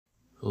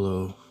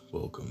Hello,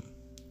 welcome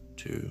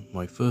to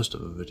my first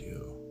ever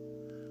video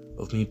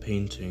of me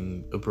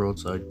painting a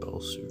broadside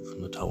battlesuit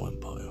from the Tau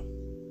Empire.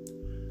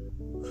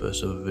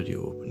 First ever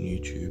video up on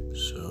YouTube,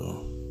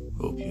 so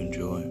hope you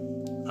enjoy,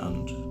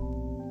 and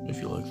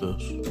if you like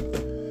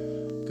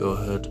this, go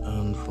ahead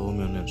and follow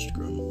me on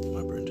Instagram.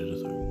 My brain did a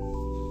thing.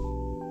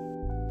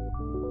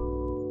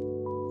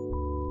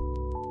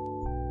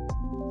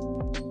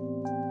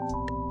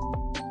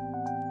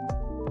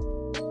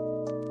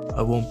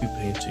 I won't be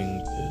painting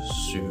this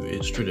suit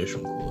its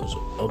traditional colours.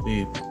 I'll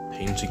be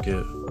painting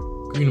it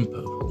green and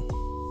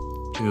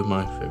purple, two of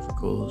my favourite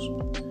colours.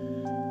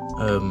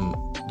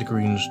 The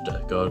green's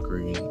Death Guard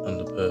green and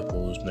the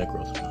purple is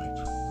Negroth Knight.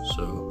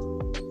 So,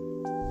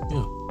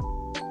 yeah.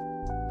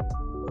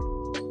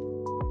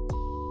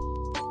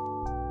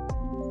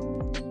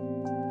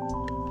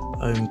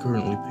 I'm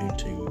currently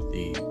painting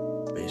the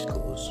base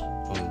colours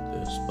on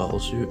this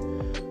battlesuit,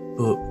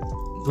 but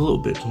the little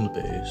bits on the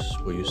base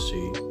where you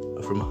see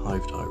from a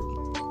Hive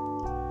Tyrant,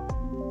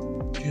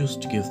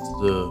 just to give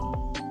the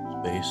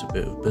base a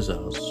bit of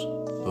pizzazz,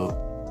 but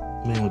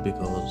mainly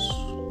because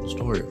the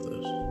story of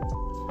this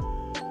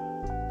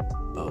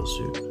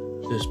battlesuit.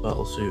 This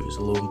battlesuit is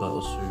a lone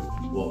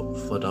battlesuit what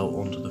fled out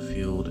onto the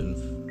field in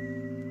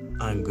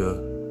anger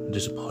and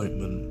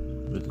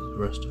disappointment with the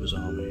rest of his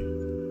army,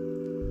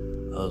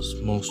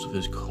 as most of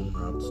his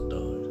comrades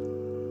died.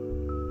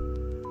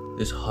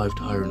 This Hive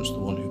Tyrant's the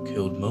one who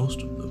killed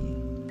most of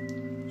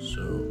them,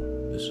 so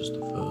this is the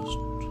first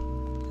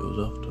it goes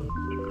after.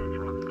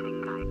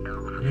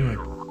 Anyway,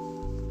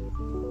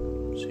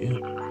 see ya.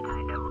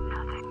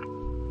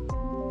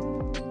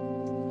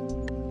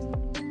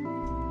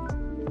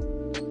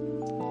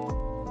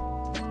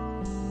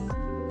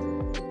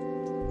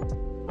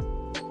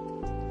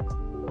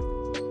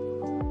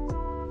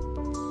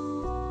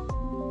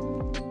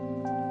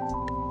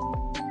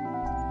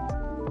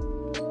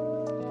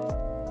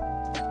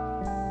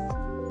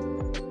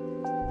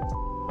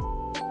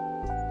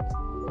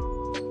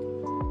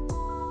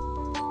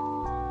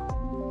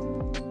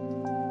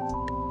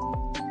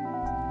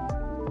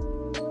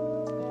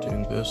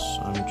 Doing this,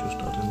 I'm just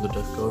adding the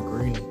Death Guard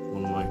green,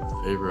 one of my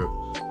favourite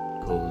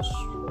colours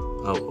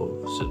out of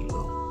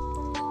Citadel.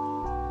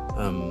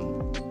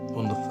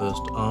 One of the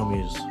first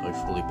armies I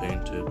fully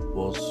painted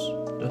was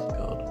Death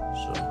Guard,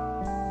 so yeah.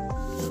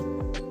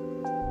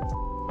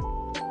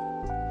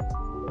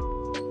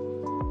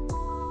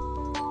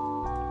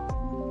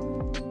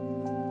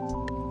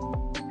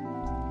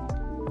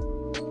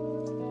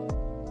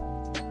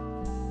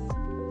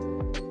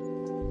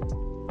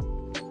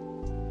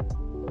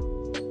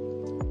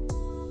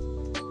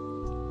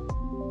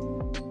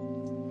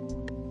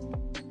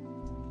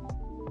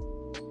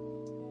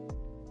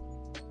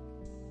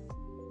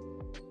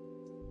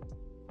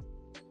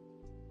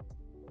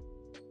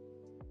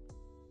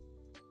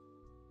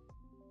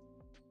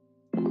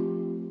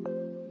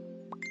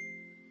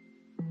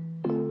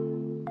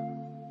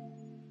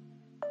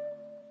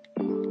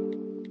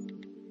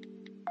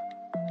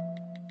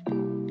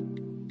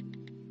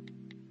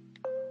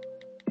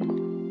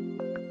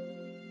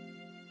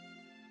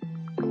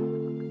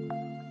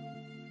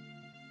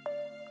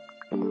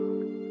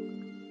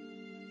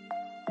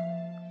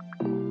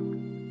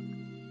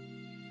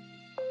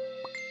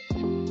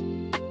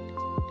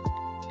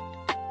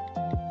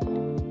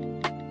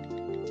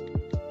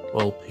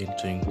 While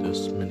painting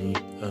this mini,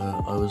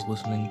 I was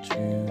listening to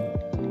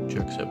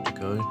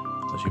Jacksepticeye,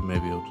 as you may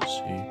be able to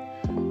see,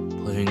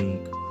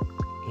 playing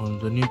one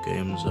of the new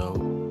games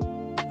out,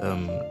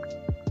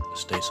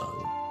 Stay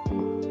Silent.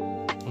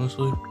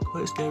 Honestly,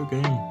 quite a scary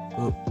game,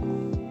 but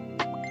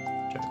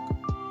Jack.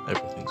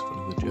 Everything's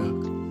funny with Jack.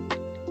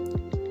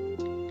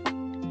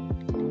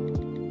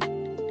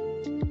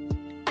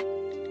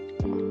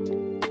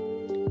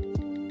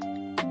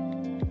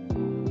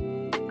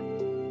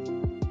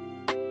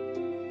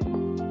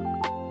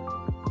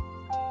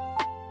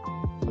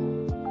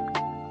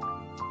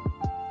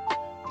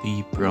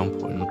 The brown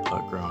point in the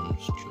background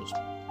is just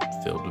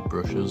filled with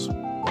brushes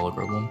while I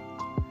grab one.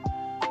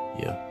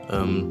 Yeah,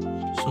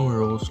 some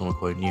are old, some are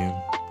quite new,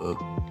 but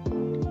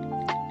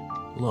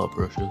a lot of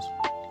brushes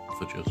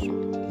for just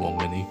one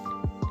mini.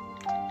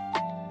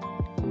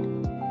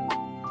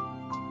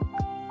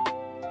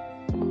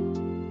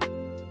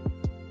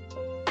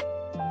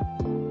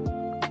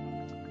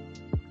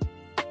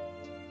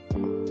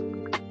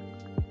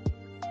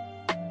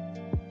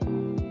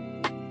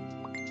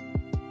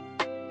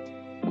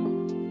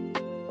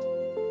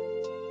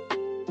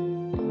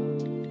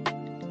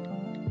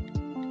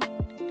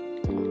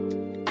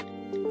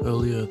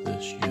 Earlier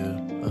this year,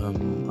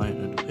 I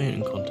entered a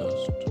painting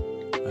contest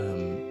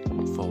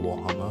for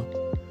Warhammer,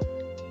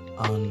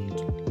 and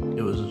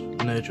it was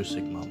an Age of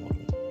Sigmar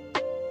model,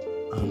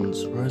 and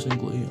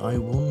surprisingly I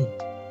won.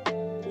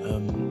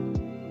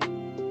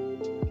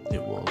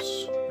 It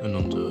was an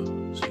under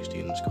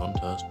 16s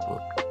contest,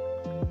 but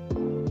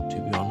to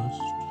be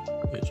honest,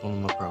 it's one of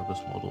my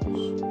proudest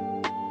models.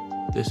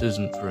 This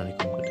isn't for any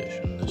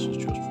competition, this is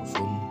just for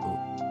fun, but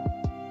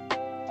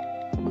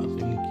I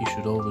think you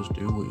should always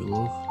do what you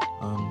love,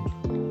 and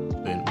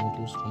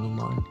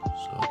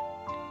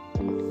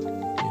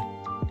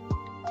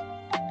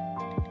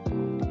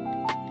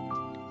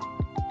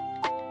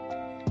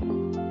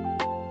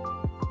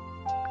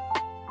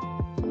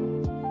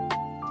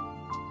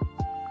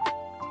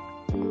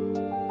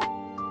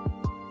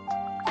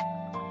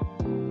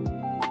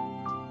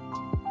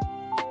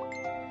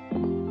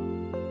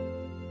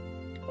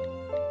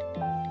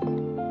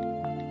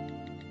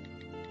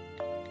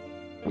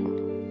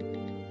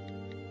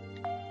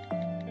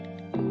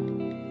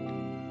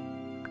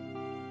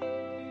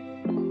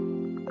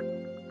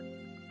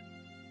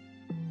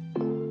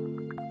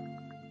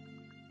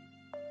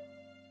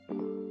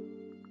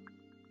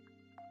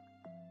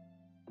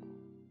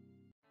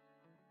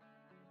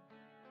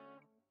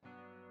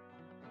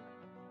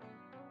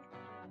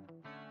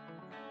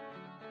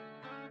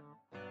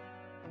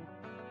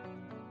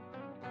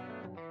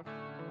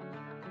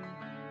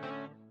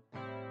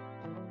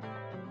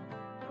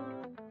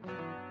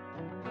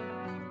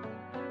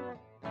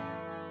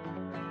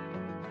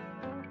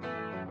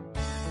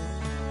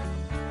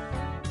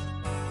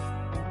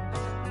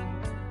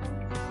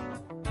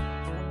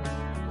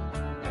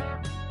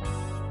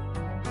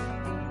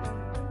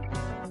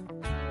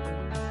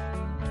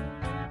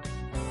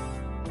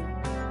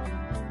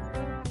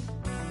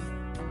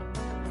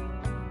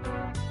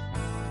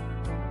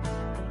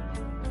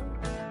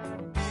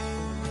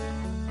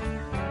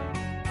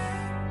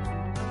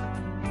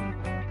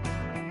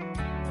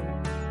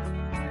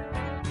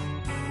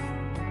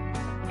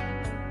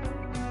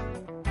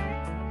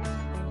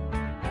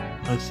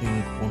I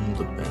think one of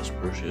the best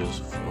brushes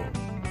for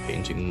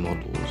painting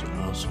models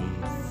are some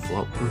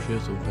flat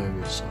brushes of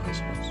various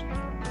sizes,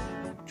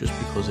 just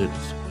because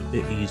it's a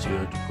bit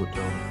easier to put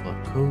down a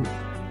flat coat,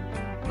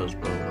 as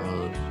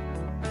well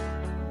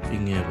as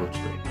being able to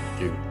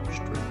do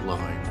straight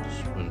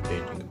lines when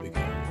painting a big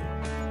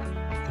area.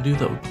 You can do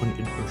that with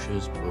pointed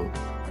brushes, but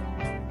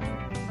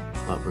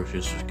flat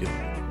brushes just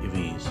give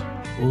ease.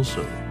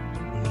 Also,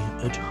 when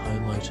you're edge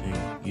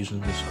highlighting, using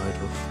the side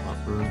of a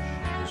flat brush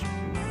is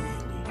really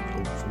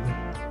helpful,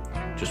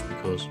 just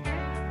because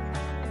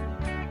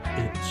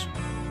it's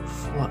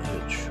flat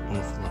edge on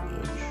a flat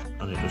edge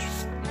and it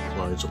just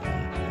glides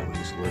along more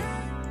easily.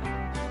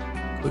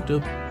 Quick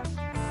dip.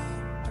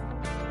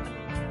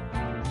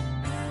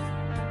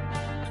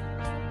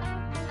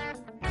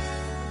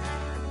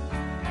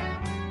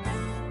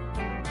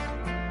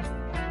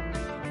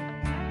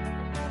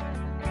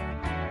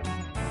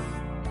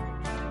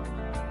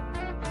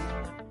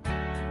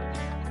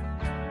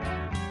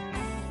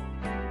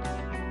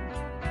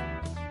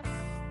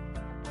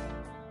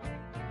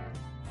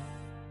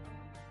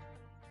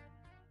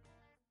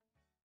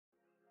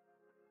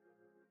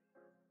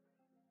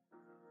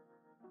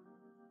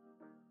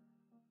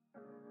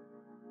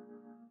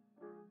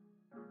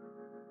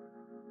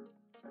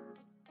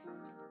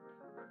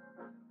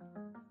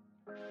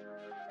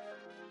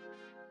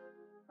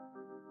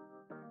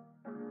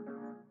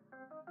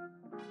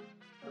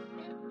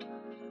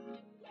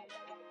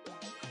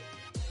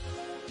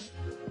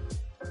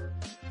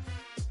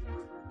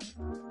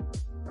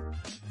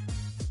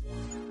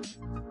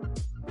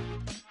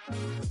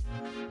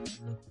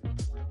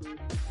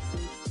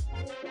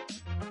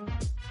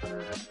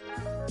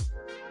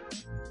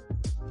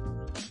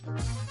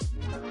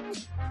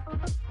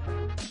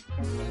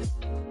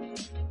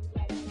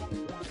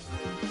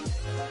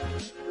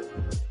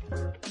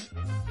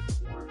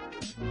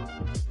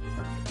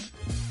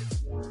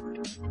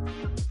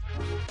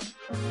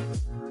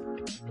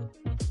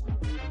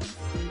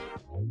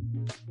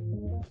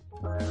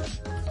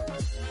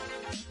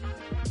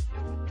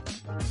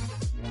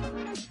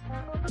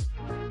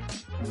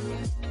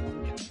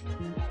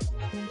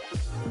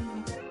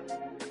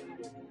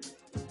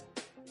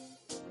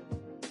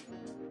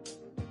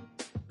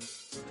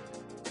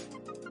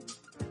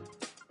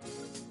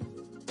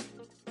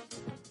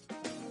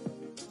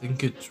 I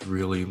think it's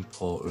really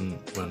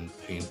important when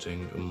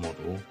painting a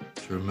model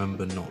to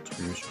remember not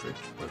to be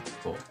restricted by the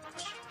box,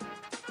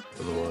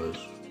 otherwise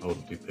I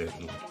wouldn't be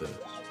painting like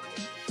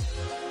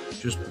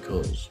this. Just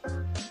because,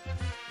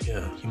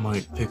 yeah, you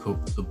might pick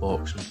up the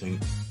box and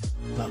think,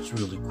 that's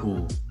really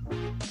cool,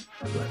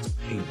 let's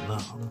paint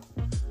that.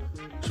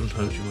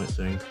 Sometimes you might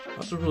think,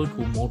 that's a really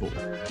cool model,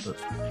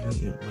 let's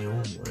paint it my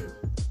own way.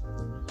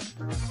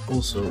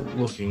 Also,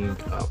 looking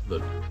at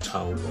the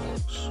towel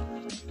box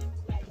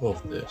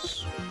of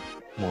this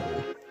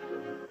model,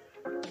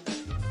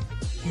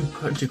 you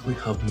practically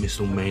have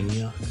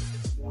Missilmaniac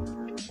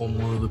on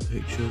one of the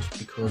pictures,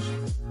 because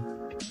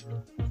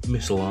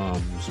missile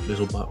arms,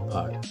 missile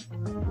backpack,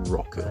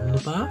 rocket on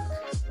the back.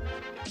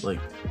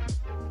 Like,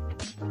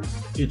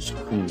 it's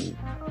cool,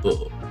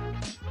 but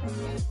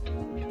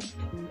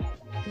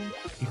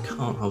you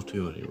can't have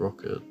too many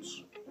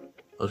rockets.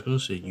 I was gonna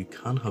say you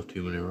can have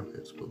too many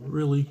rockets, but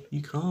really,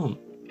 you can't.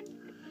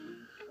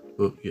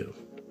 But yeah,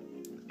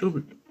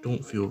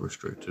 don't feel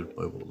restricted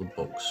by what the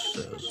box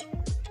says.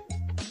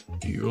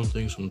 Do your own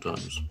thing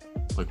sometimes,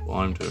 like what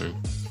I'm doing.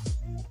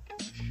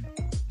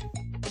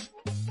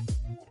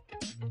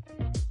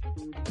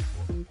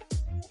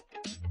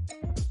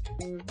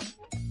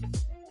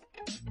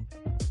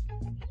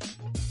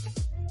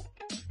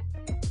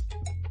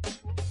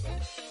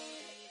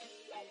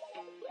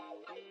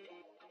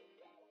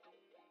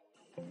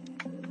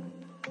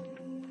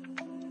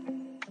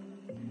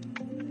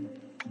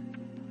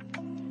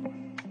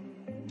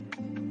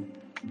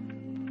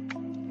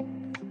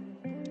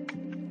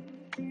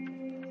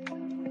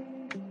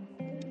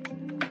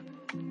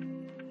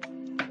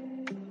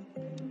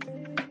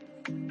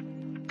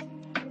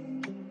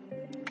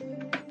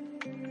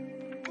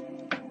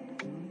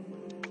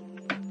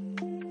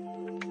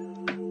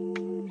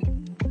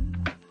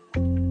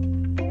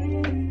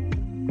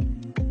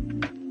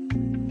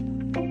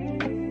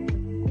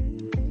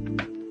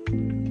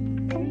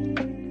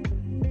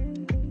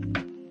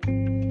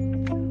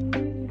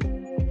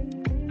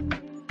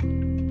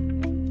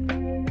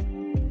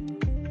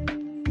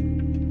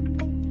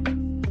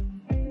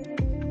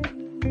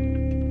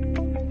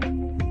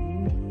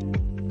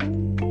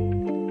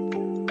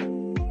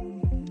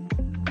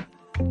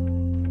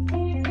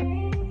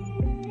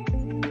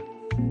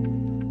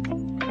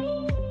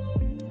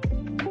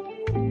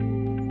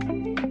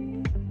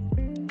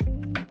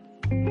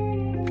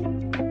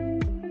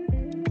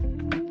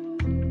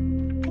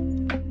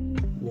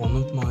 One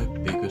of my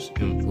biggest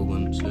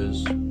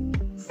influences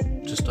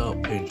to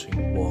start painting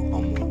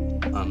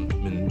Warhammer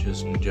and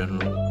miniatures in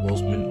general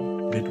was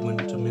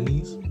Midwinter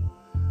Minis.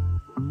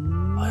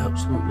 I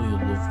absolutely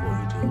love what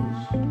he does,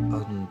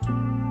 and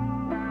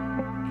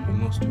he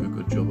must do a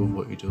good job of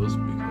what he does,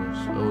 because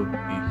I would be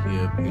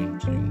here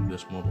painting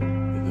this model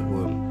if it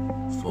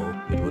weren't for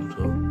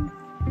Midwinter.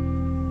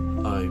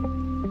 I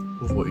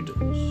love what he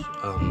does,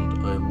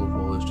 and I love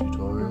all his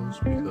tutorials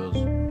because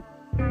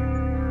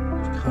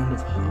it's kind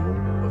of how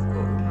I've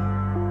gotten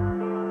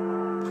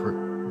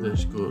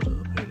this good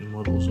at painting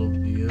models over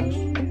the years.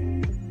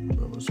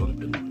 Well, it's only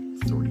been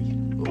like 3,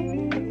 but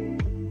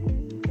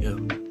yeah.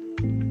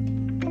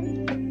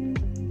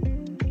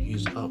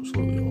 He's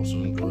absolutely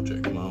awesome. Go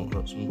check him out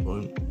at some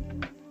point.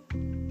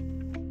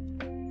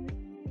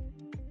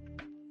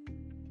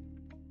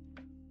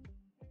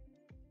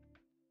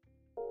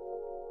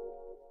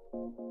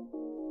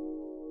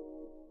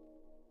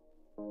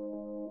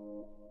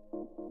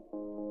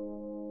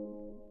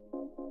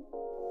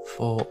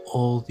 For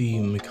all the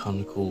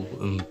mechanical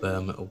and bare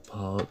metal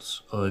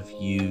parts, I've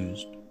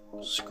used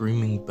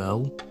Screaming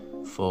Bell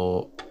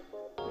for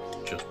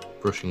just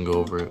brushing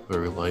over it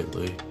very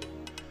lightly.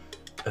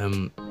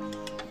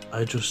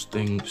 I just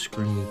think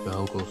Screaming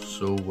Bell goes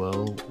so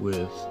well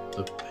with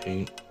the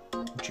paint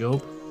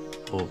job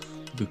of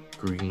the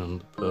green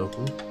and the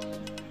purple,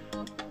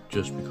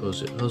 just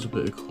because it has a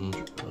bit of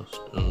contrast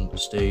and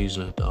stays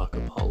in a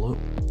darker palette.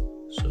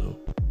 So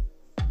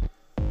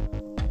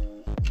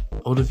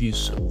I would have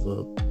used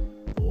silver,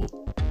 but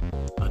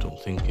I don't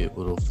think it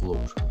would have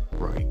looked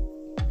right.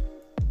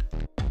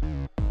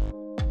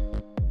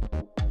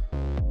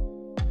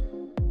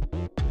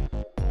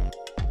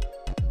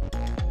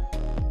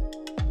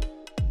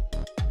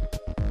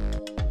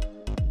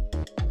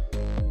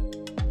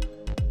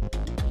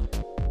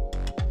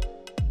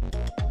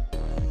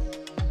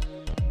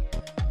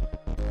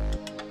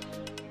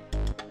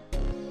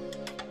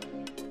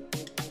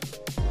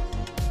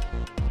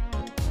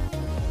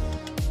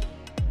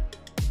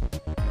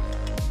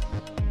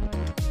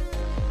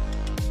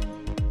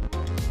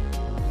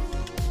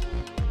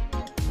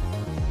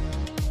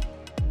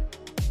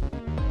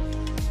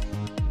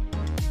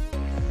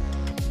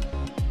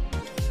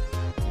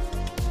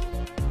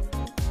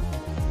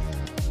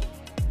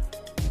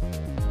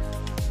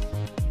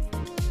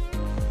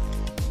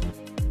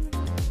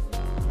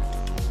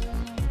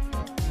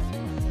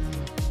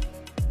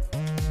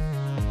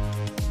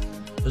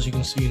 As you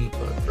can see in the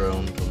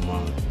background on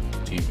my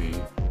TV,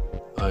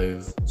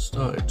 I've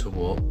started to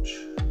watch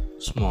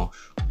Smosh,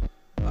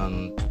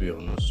 and to be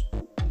honest,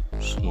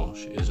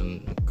 Smosh is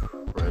an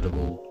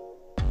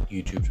incredible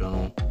YouTube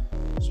channel.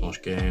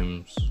 Smosh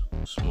Games,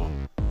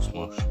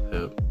 Smosh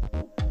Pip,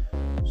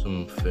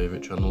 some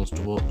favourite channels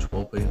to watch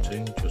while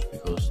painting, just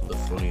because they're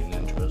funny and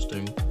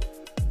interesting.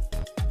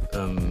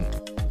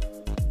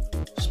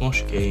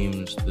 Smosh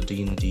Games, the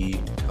D&D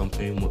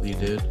campaign, what they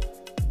did,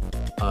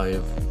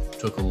 I've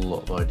took a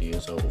lot of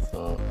ideas out of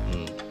that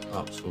and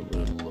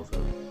absolutely love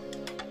it.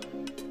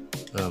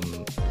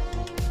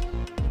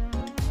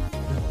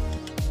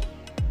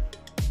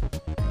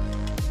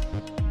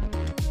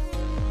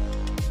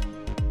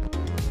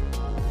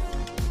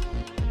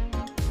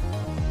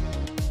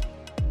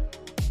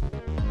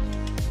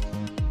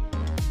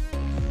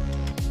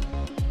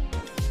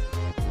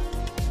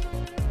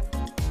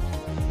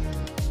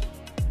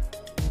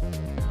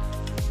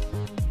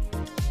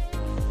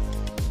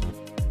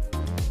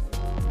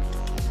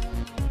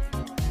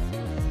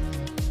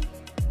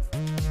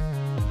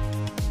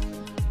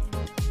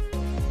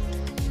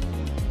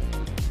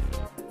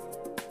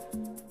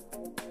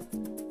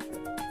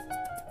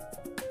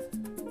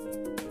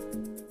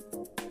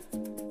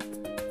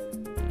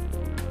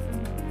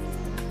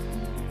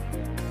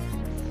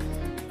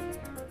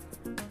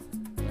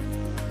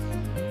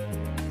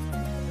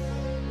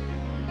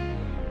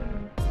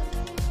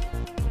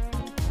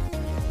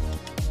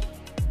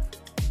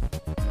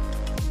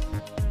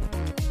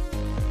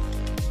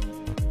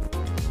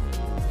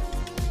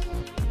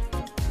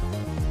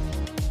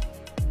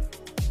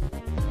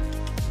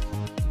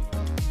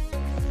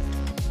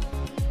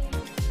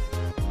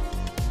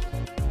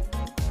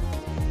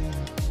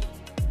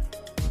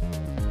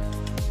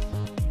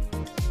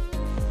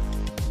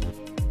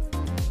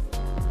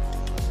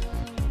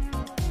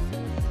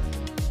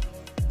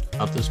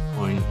 At this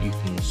point, you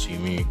can see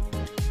me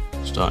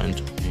starting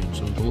to paint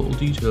some of the little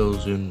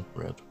details in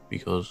red,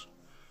 because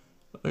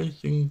I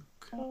think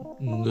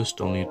there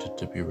still needed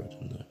to be red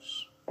in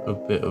this. A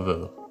bit of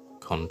a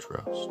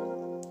contrast.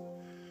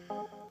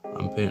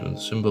 I'm painting the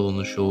symbol on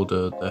the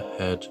shoulder, the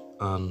head,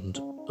 and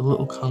a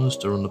little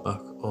canister on the back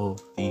of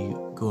the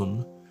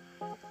gun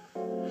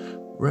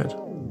red.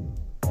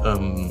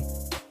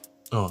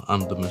 Oh,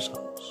 and the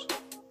missiles.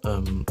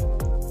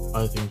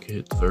 I think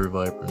it's very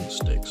vibrant,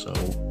 sticks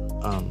out,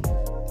 and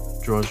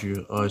draws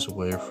your eyes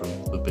away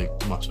from the big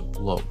massive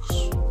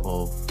blocks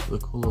of the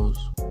colours.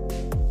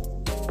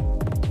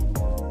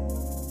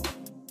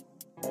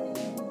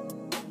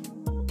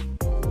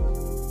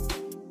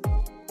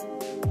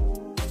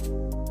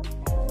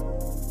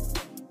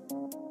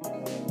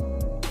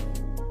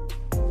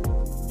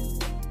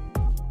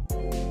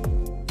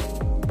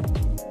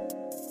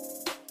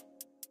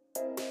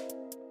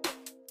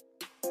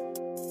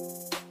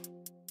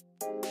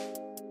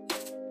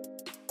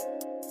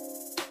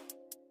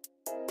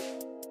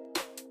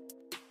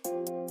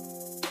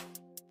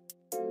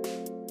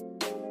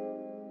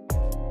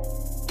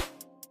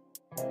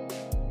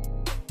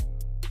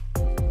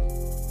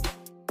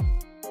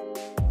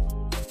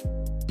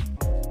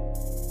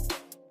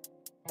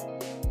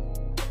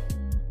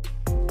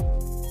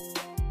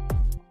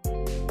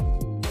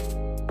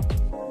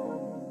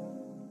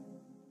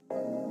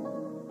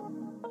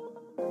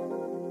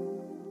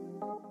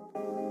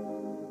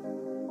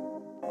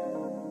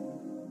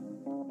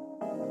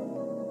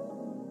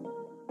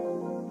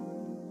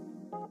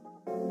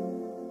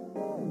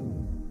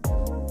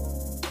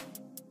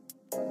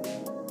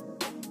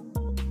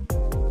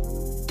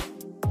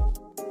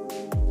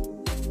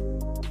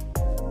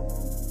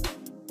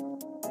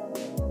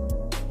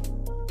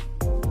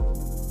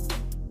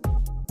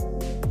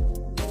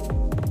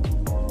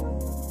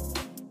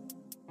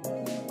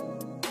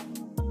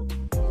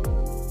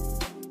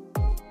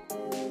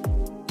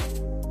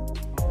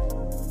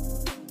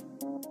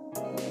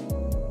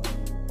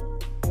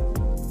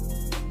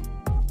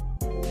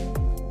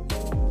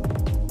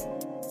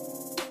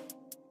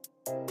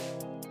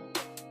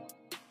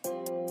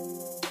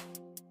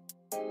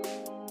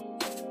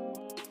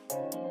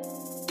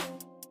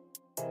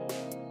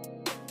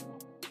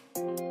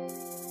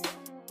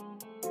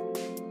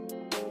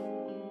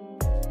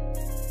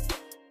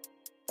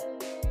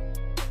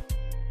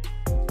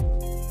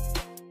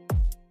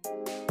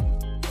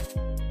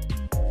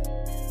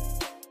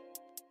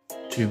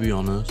 To be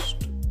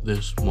honest,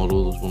 this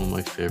model is one of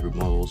my favourite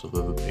models I've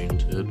ever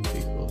painted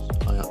because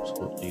I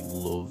absolutely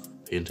love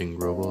painting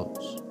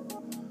robots.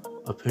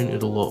 I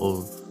painted a lot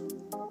of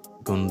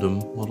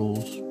Gundam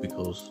models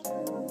because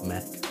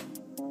mech,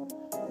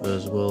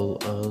 as well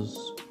as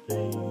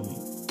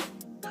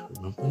can't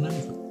remember the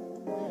name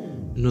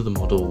of it, another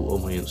model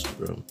on my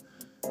Instagram.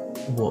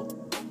 What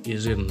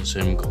is in the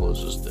same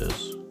colours as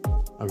this.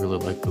 I really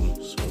like them,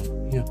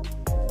 so yeah.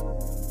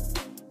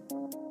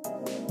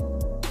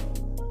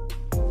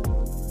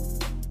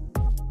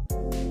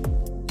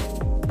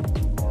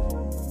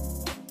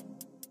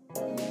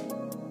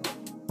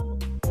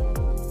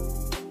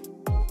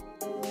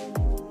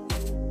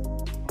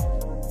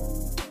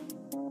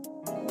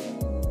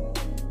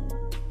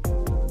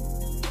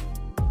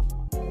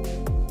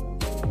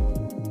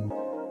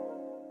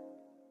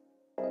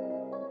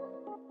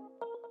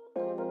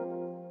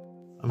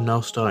 I'm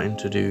now starting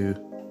to do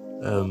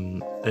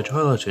edge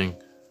highlighting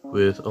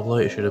with a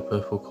light shade of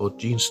purple called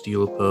Gene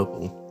Stealer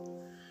Purple.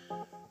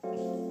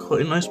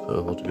 Quite a nice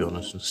purple, to be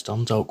honest, and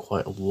stands out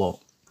quite a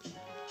lot.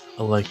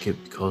 I like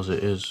it because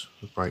it is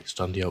a bright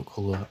standy out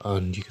colour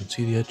and you can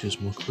see the edges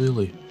more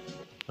clearly.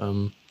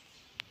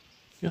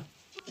 Yeah.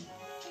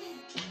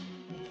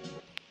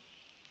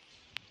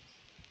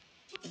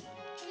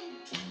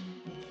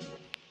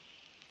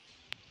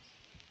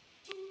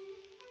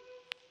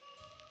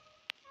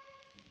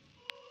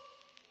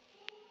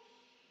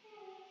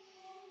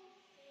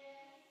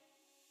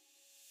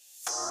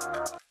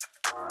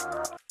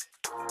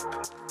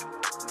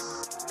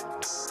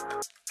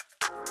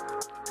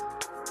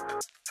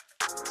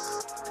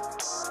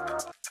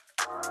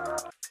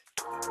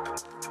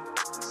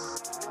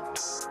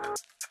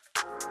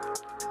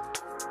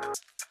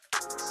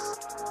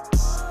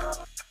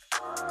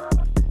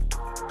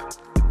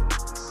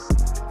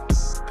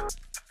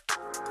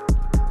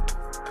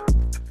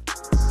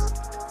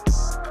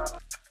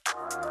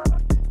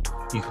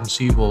 You can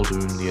see while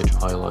doing the edge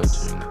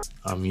highlighting,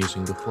 I'm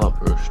using a flat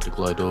brush to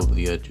glide over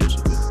the edges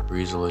a bit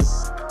breezily.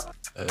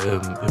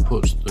 It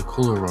puts the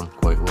colour on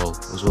quite well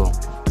as well.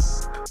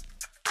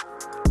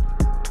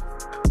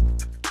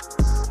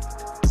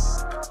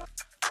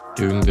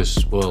 Doing this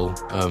as well,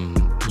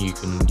 you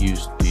can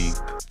use the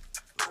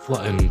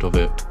flat end of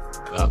it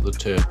at the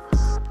tip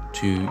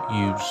to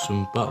use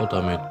some battle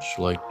damage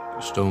like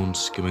stones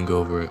skimming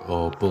over it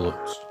or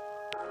bullets.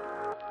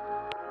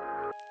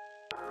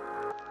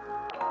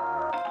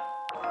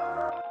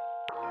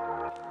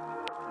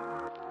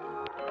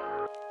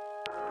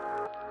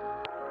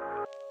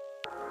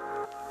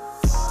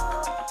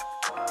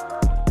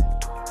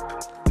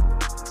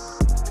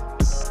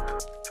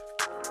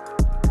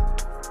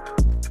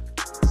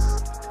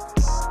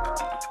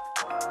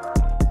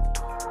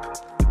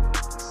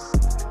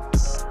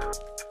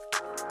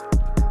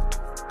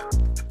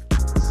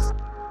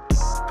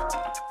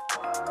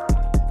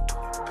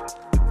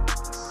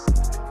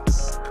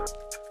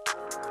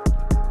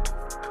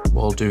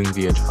 While doing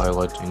the edge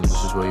highlighting,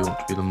 this is where you want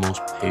to be the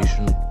most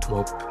patient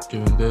while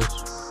doing this.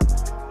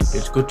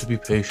 It's good to be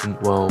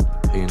patient while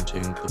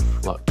painting the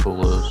flat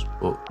colours,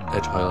 but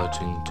edge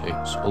highlighting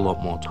takes a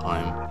lot more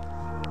time.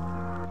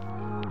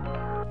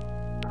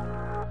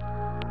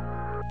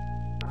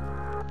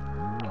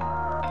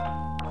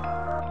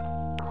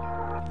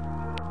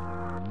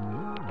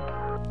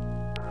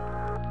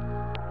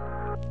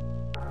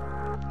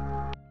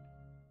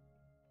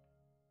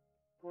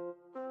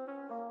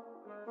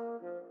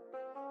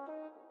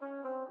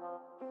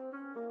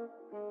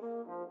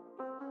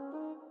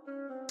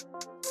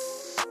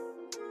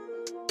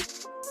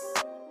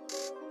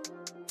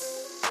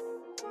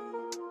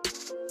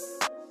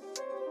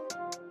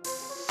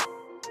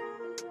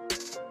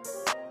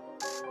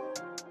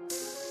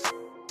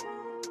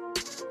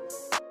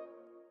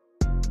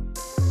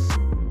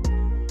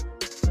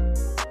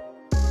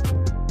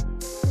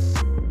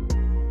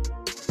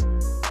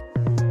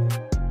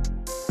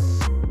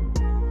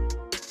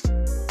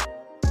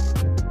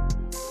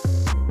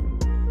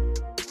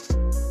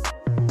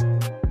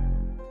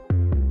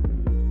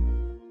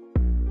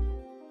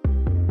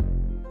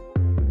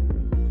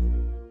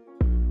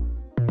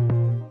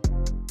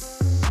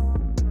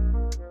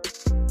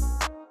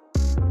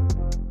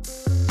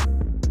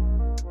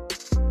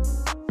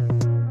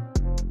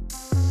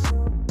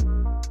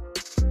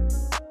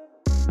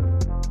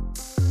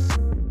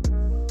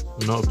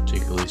 I'm not a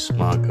particularly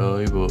smart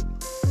guy, but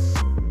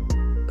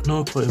I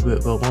know quite a bit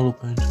about model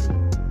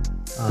painting,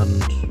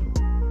 and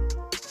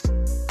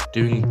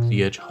doing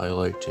the edge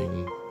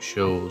highlighting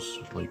shows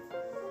like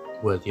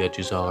where the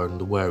edges are and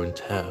the wear and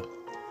tear.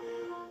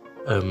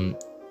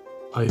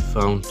 I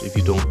found if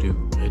you don't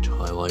do edge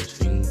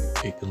highlighting,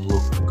 it can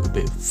look a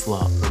bit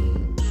flat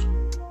and,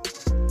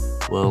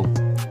 well,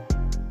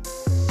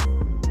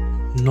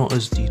 not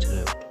as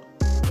detailed.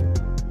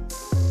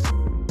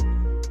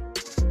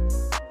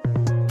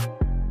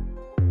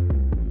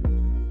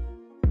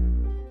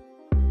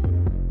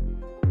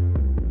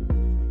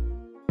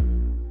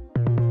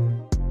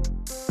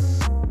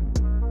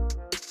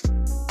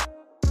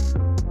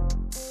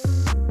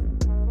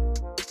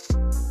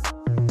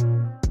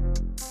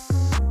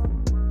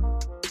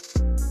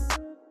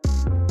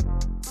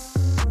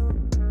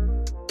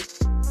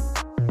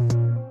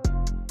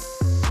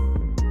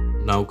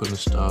 now going to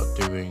start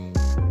doing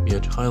the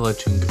edge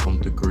highlighting on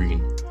the green.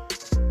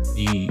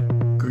 The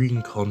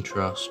green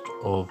contrast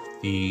of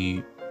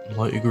the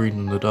lighter green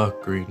and the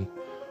dark green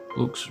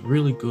looks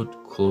really good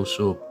close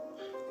up.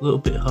 A little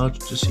bit hard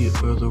to see it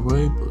further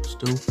away, but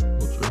still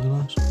looks really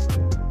nice.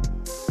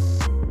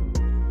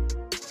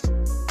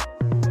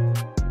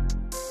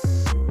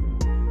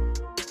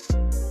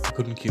 I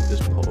couldn't keep this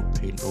pot of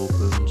paint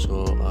open,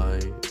 so I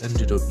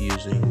ended up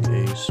using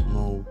a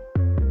small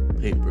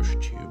paintbrush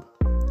tube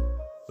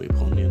where you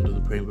put on the end of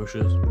the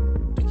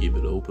paintbrushes to keep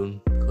it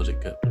open because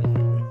it kept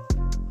annoying me.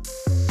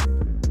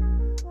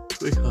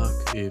 Quick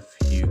hack if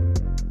you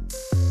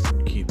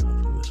keep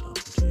having this happen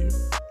to you.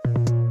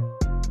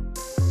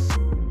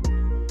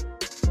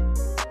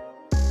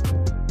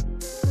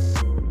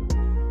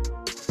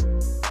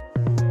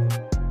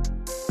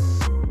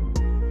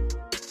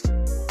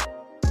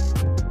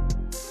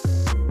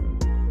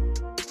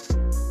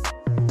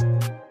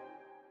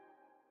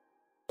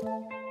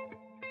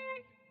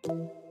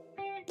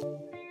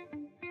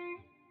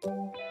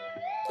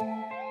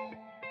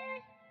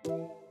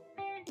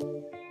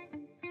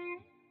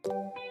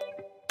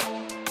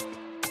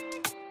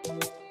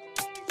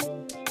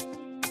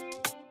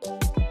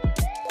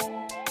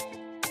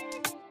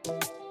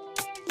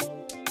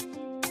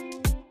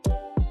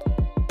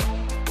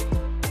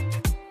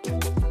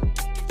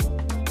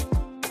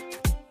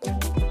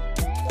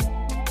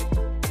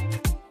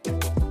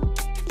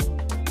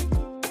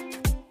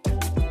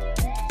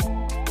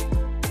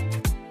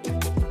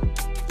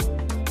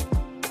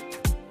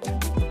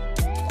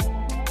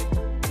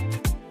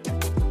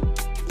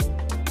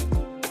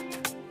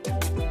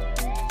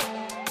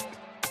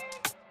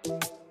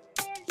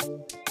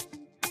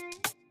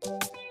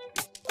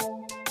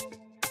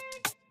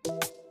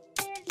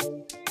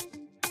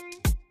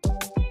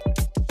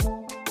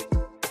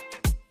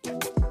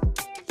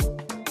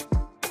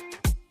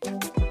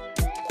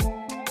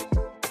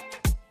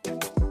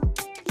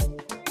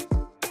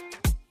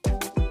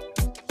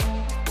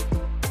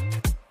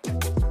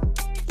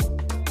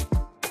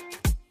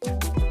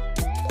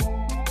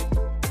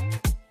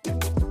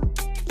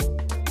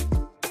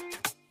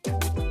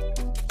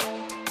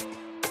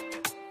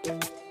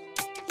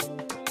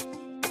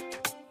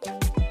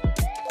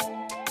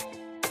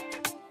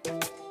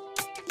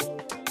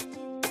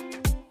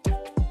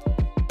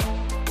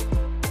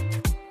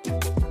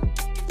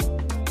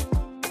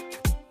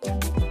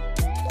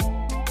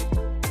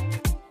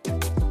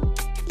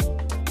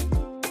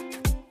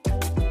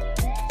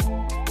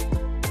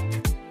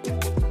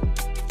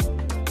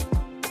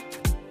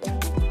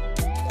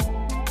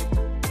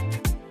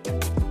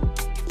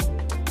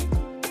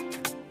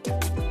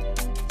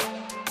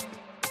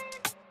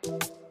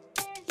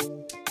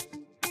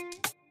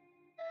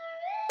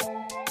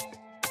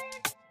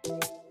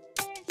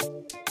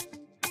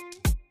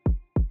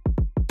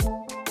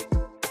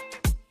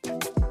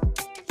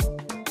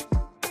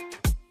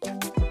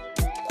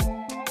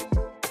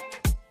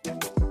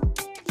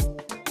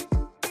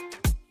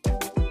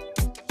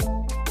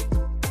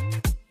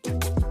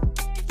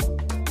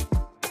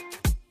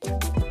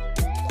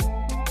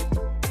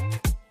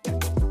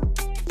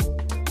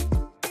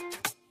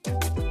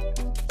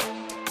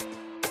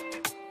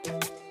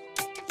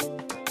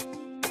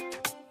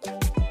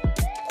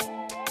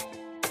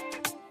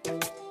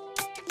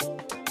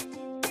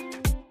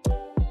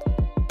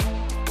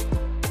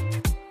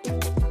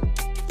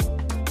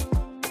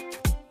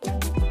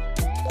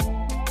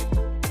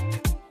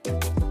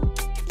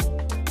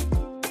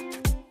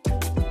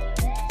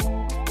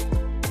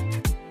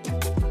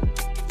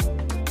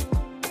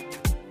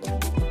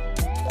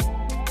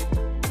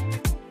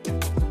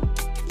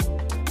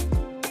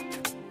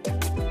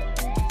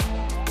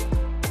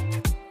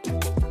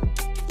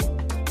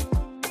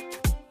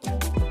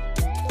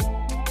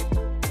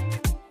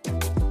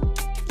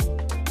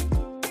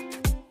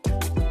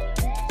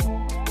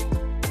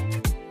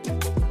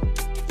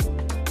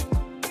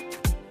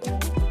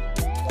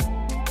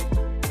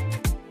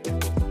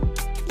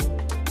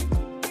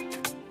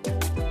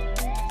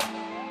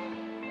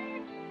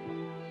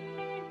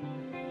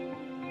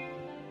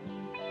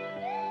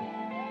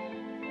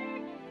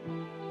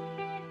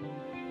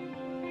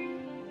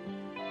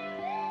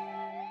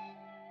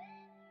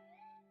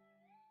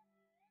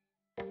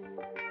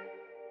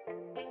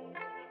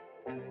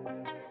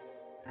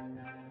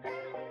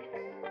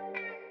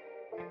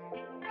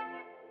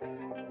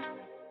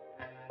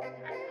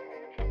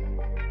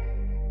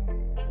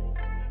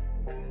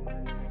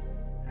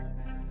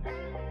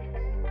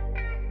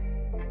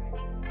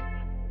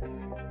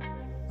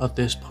 At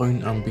this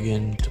point I'm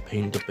beginning to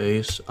paint the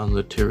base and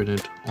the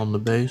Tyranid on the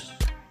base,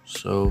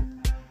 so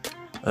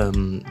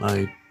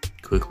I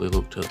quickly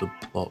looked at the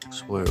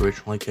box where it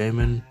originally came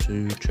in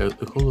to check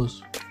the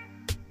colours.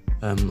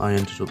 I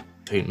ended up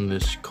painting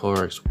this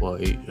Corax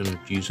white and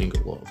using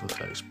a lot of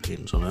effects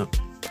paints on it.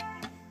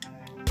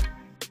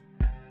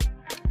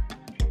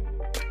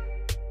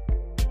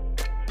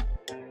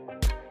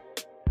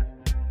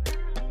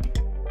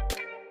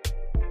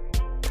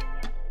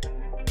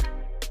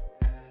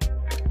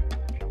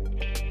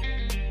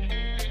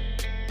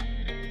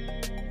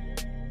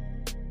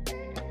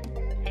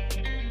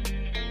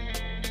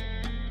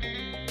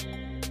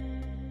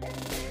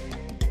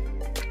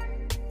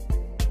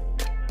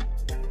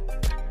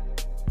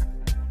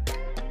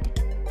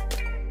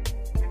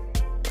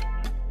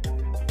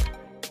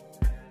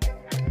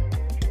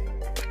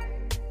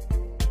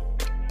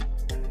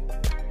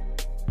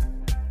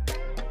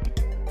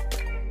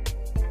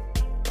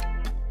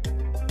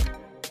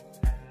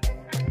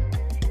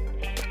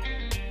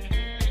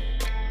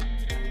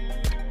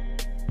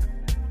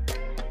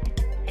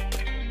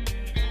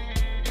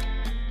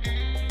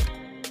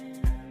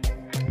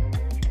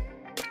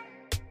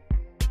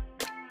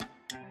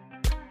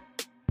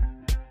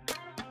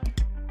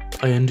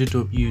 I ended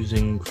up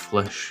using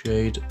Flesh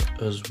Shade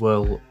as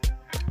well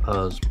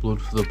as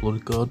Blood for the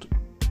Blood God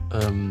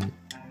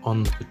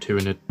on the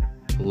Tyranid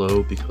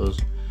below because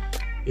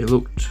it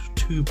looked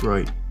too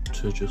bright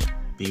to just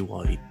be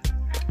white.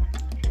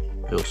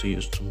 I also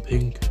used some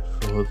pink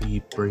for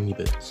the brainy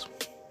bits.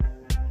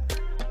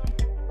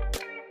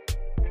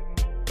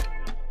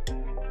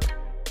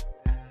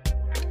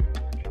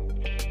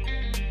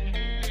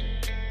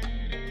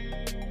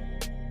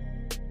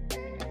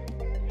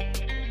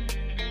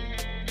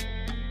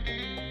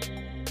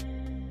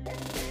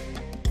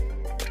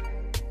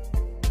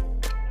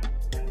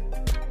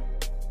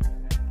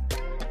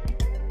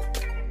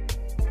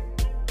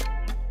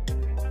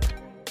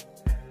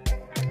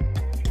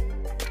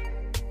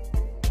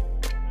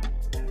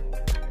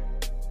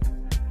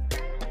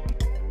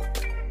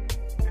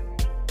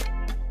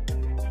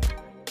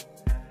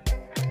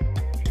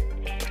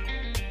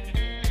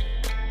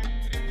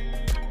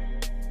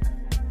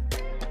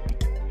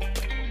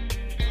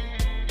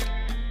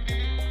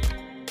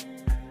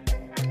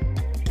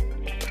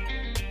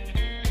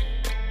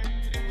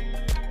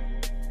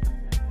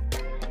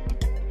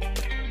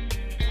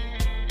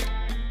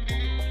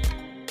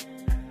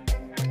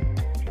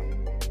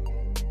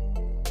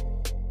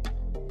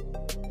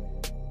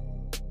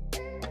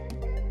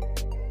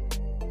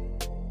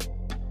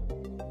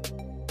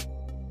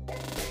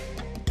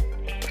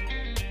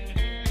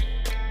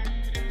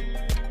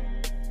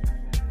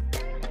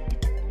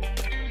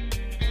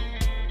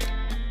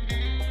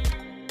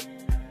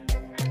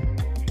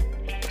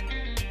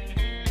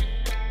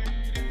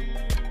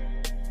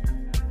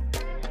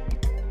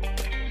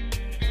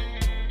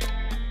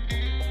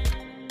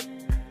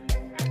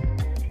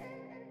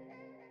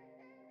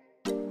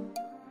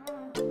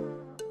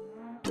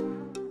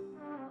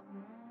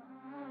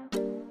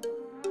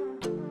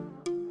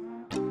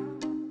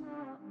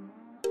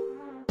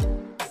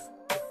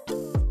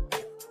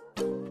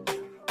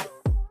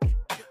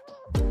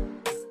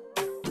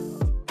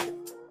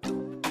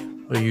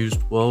 I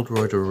used Wild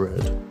Rider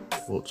Red,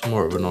 or it's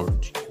more of an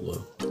orange colour,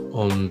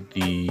 on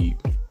the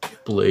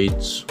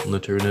blades on the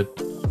Tyranid,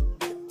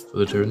 for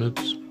the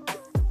Tyranids.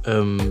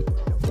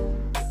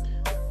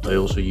 I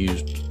also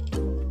used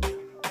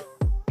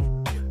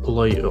a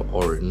lighter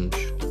orange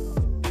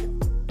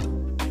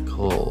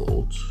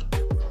called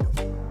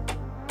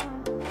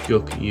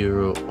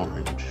Jokiera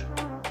Orange,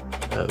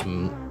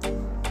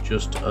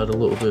 just to add a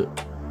little bit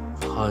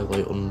of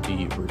highlight on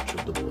the ridge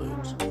of the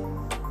blades.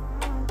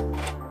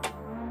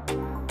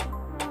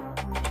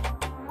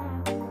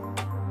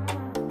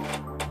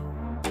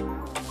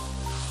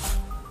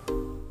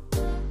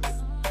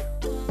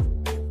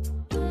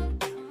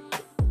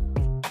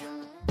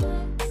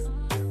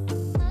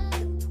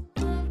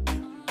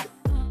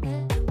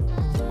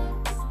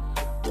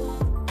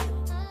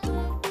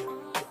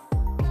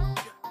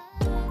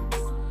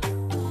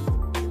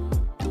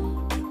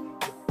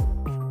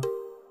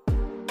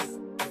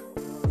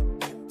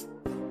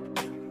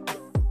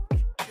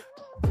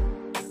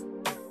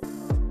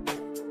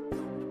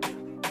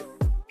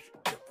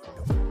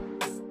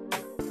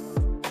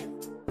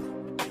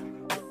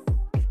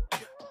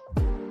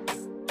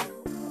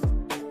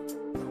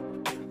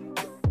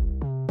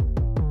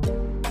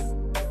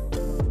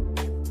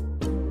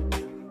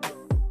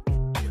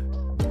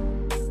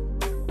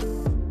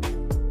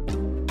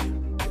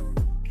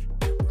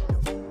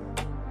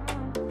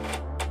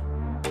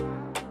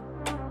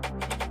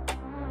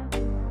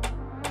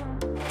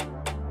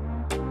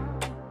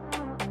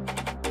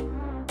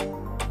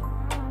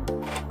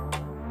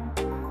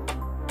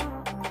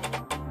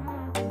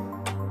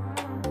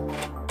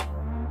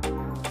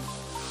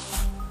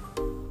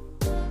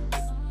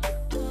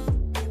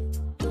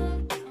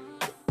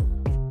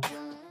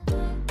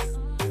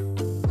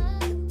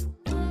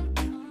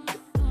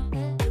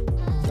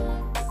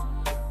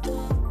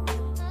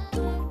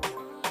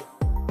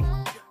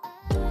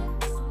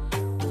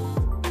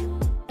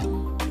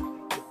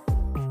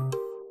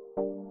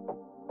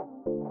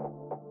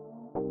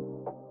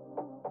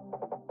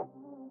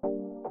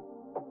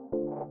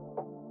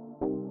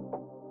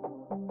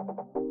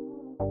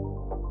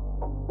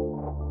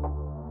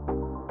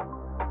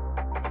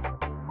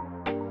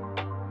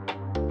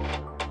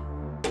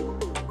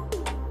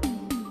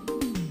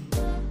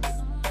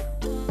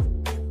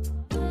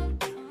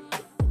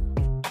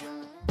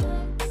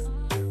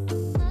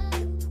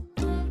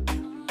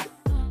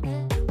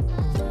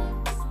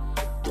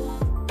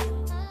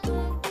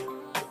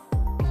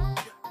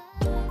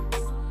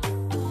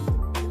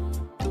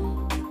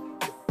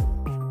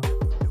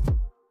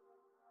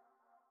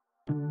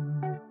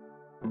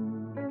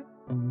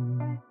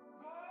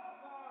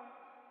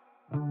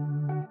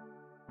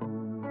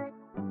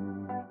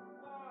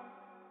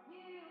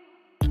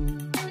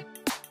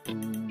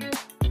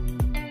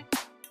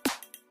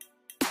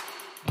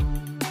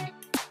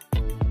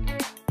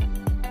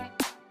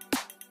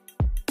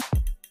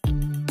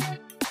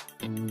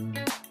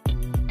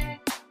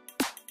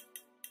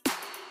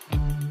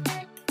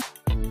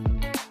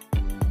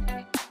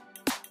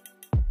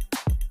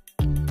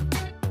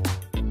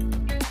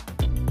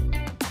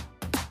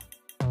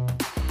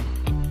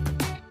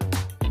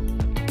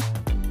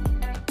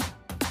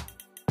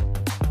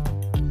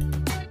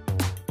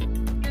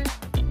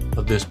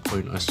 this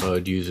point I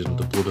started using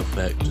the blood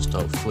effect to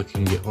start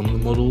flicking it on the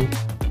model,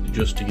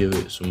 just to give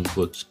it some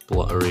blood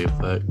splattery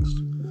effects.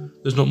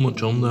 There's not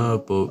much on there,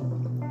 but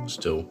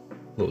still,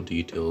 little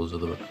details are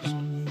the best.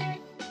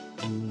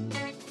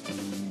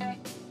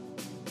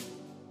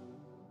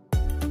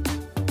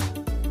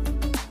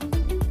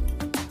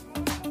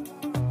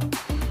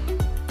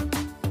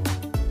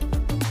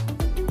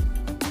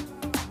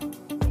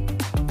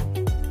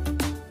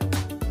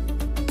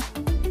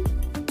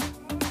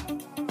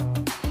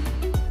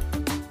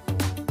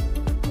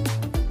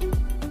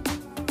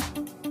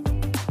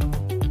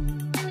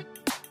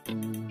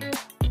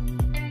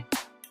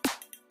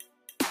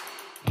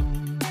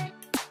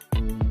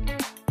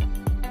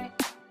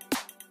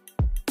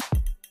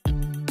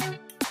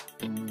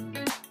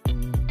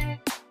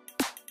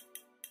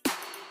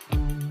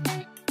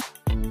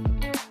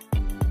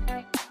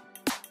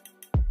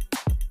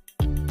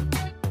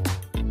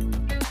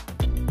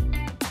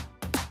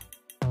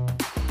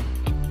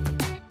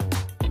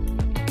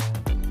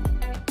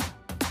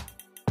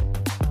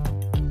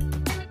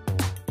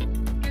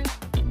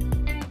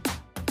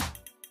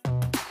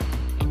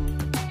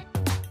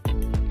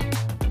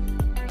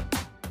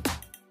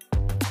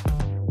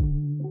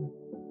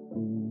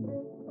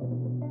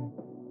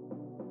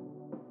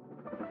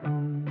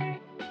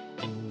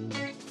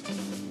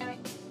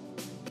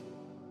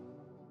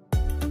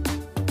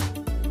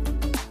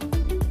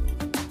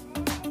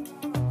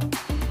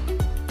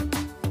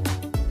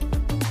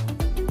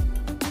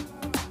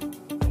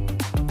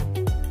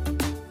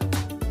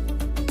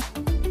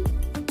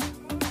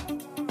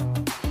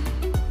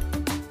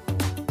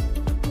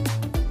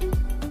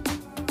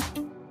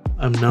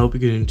 I'm now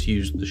beginning to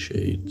use the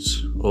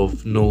shades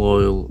of Null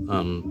Oil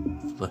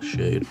and Flesh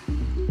Shade,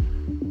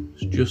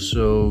 just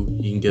so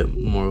you can get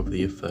more of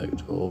the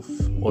effect of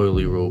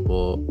Oily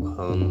Robot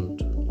and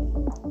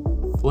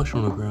Flesh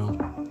on the Ground.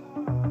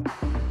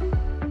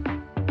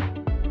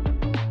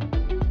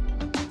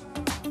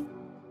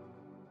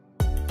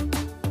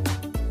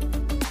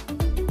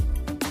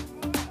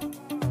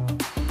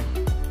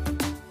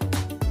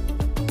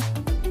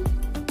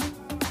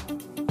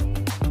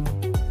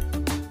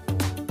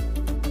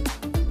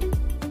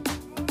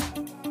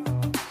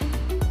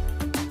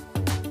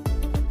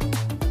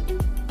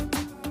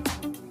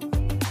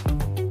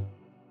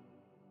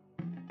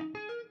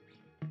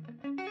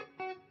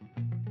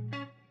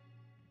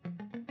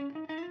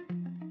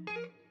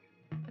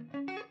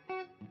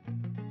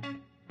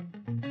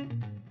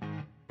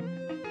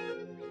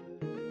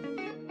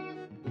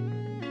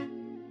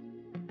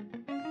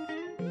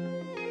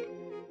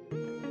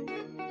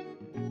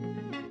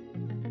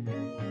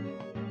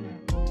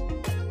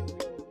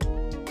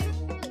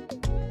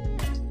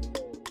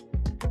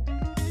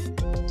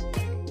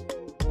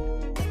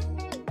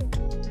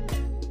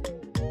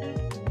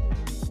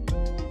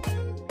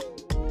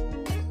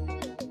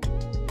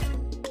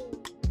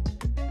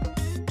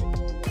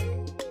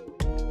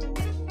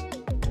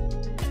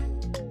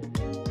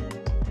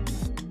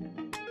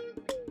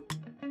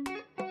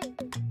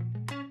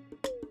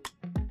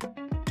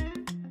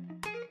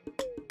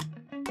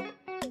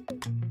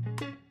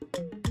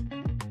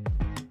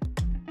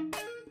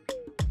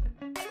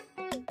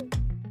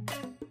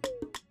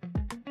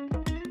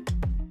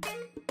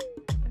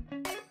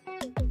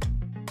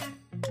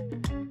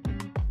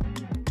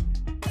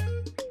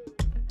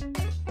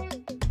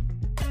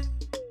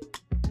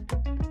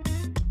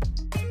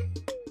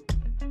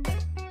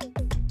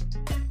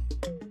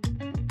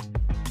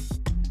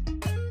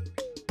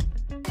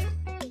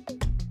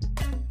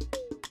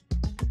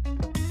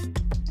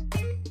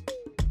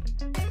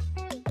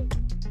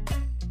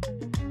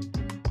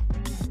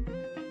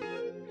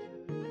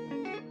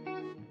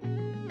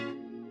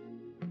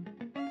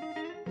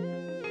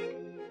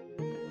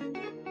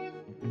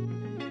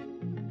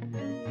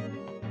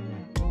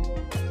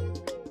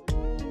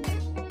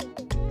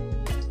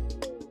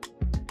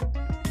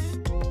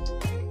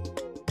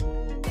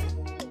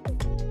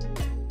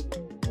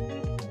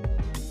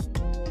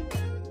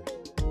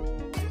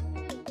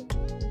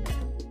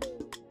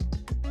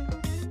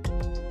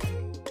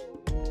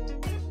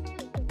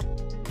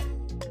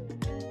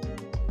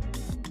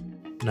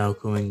 Now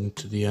coming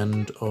to the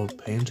end of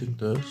painting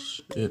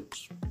this,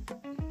 it's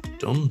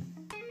done.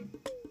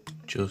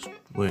 Just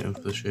waiting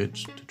for the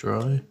shades to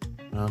dry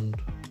and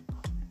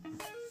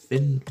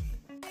thin.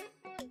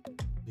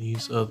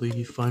 These are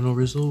the final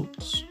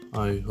results.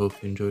 I hope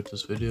you enjoyed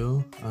this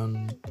video,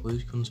 and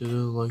please consider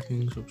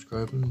liking,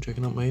 subscribing and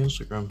checking out my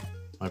Instagram.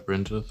 I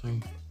printed a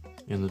thing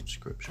in the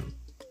description.